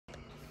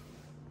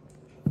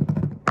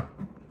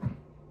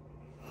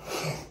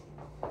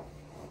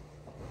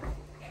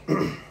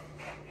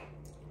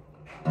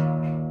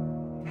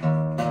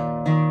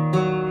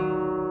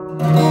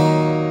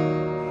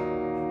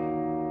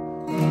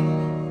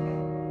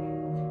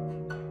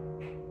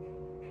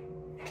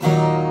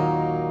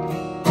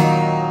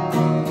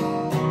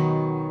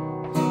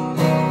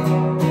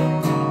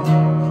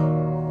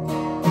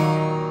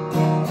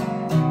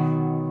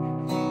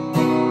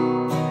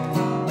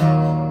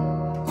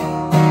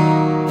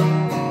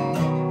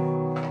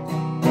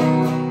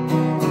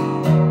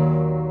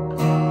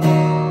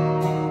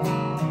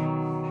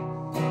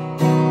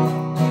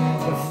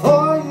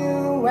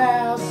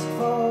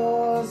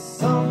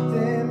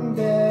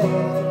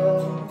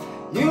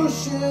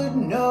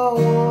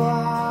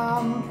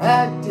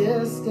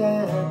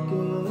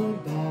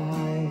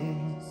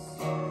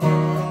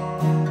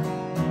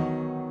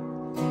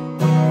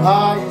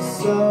Are you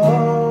so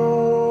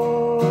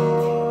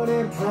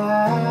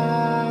deprived?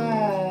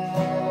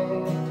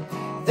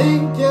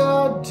 Think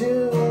you're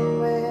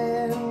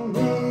doing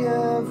me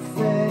a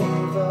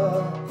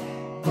favor.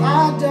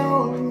 I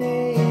don't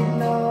need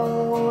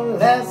no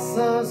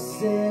lesser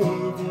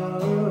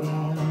savior.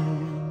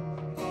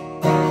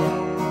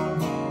 I'm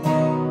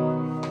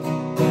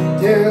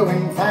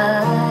doing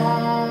fine.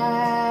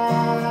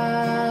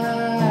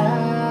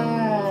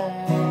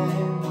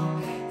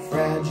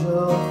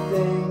 Fragile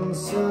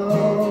things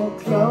so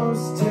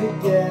close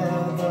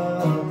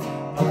together,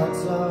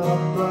 hearts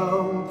are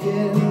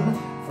broken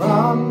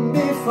from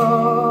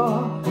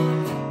before.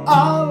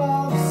 All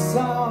of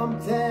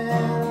something,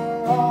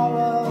 all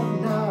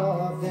of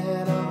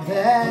nothing, a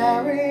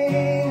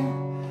very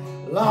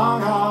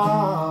long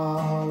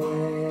hard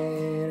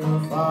way to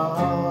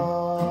fall.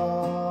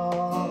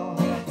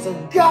 So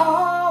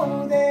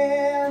go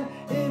then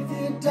if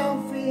you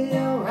don't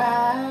feel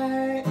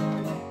right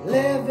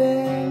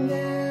living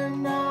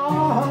in a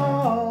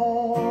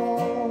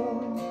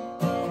home.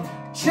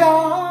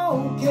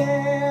 Choking,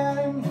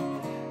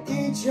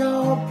 eat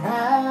your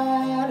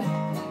pride,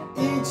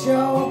 eat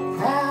your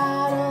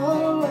pride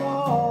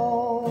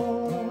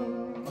alone.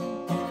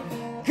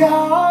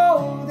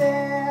 Go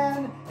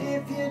then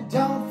if you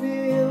don't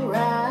feel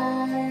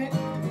right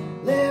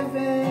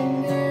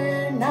living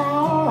in a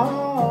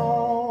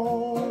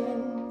home.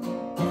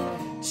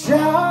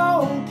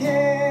 Choking,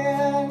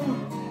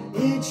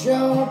 eat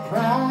your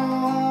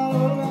pride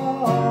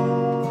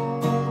alone.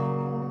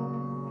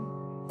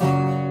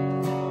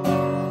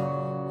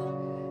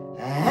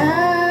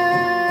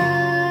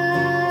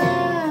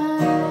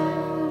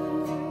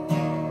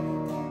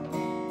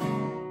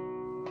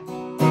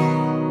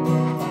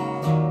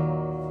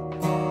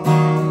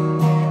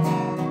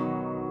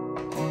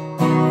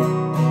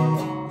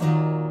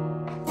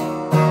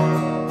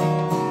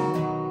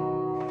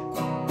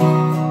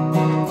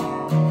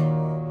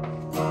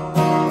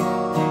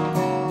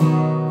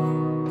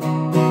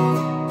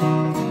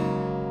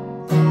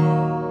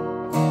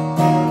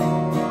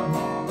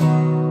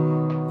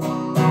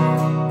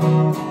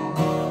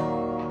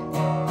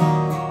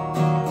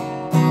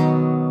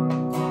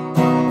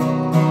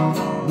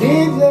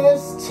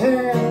 Needless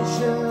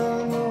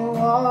tension, the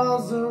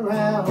walls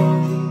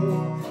around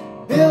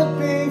you built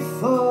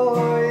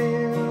before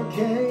you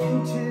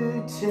came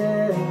to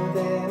tear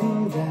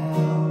them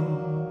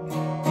down.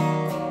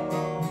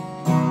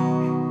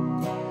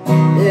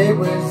 It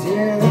was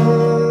you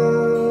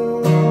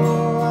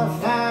I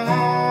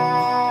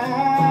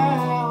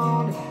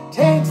found.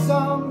 Take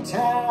some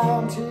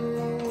time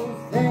to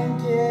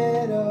think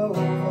it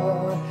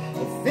over.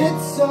 If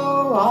it's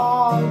so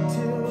hard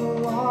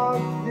to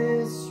walk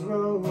this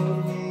road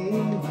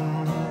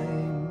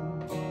behind,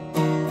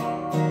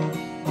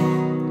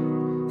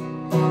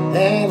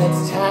 then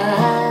it's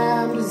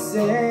time to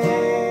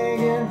say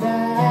goodbye.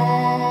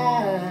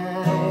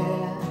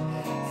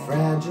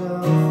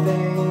 Fragile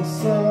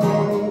things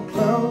so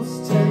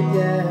close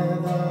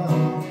together,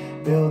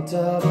 built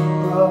up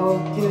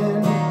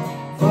broken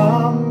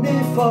from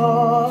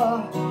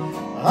before.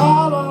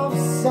 All of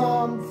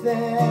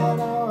something,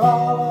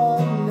 all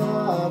of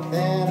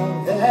nothing,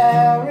 a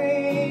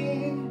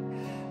very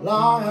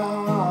long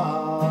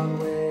hard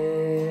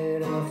way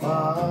to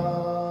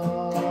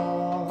fall.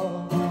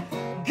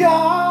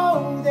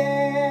 Go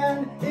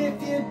then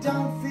if you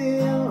don't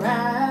feel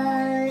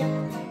right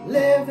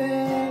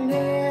living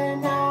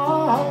in a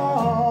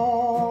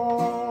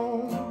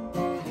home.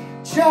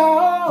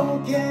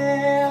 Choking,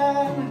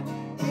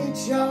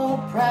 eat your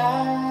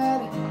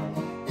pride,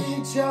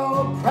 eat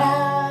your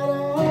pride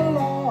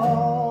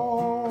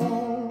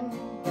alone.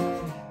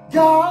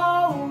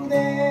 Go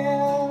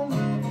then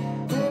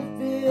if you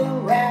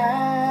feel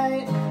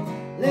right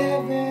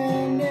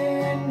living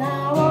in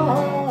our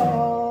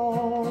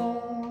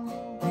home.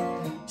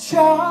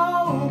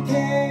 Choking,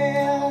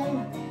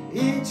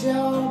 eat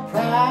your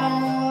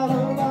pride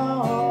alone.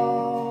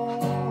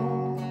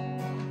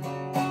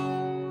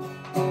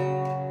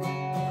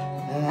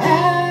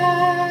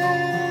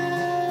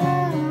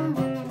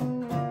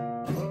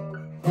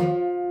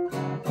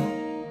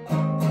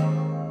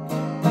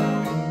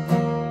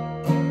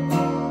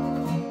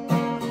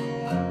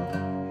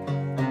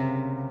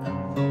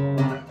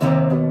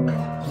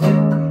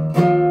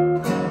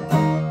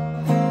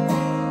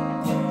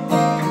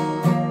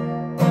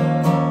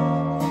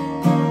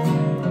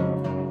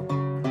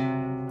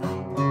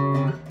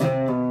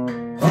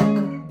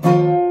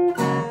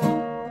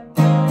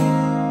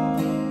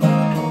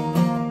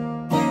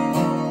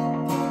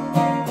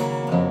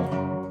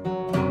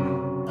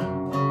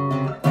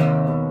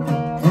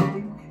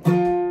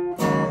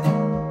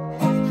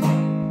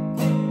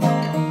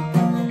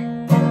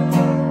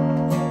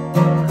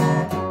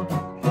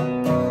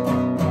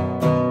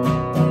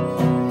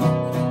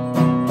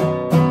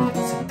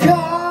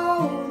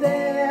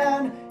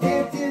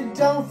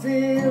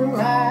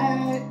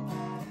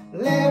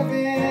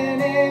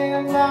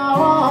 now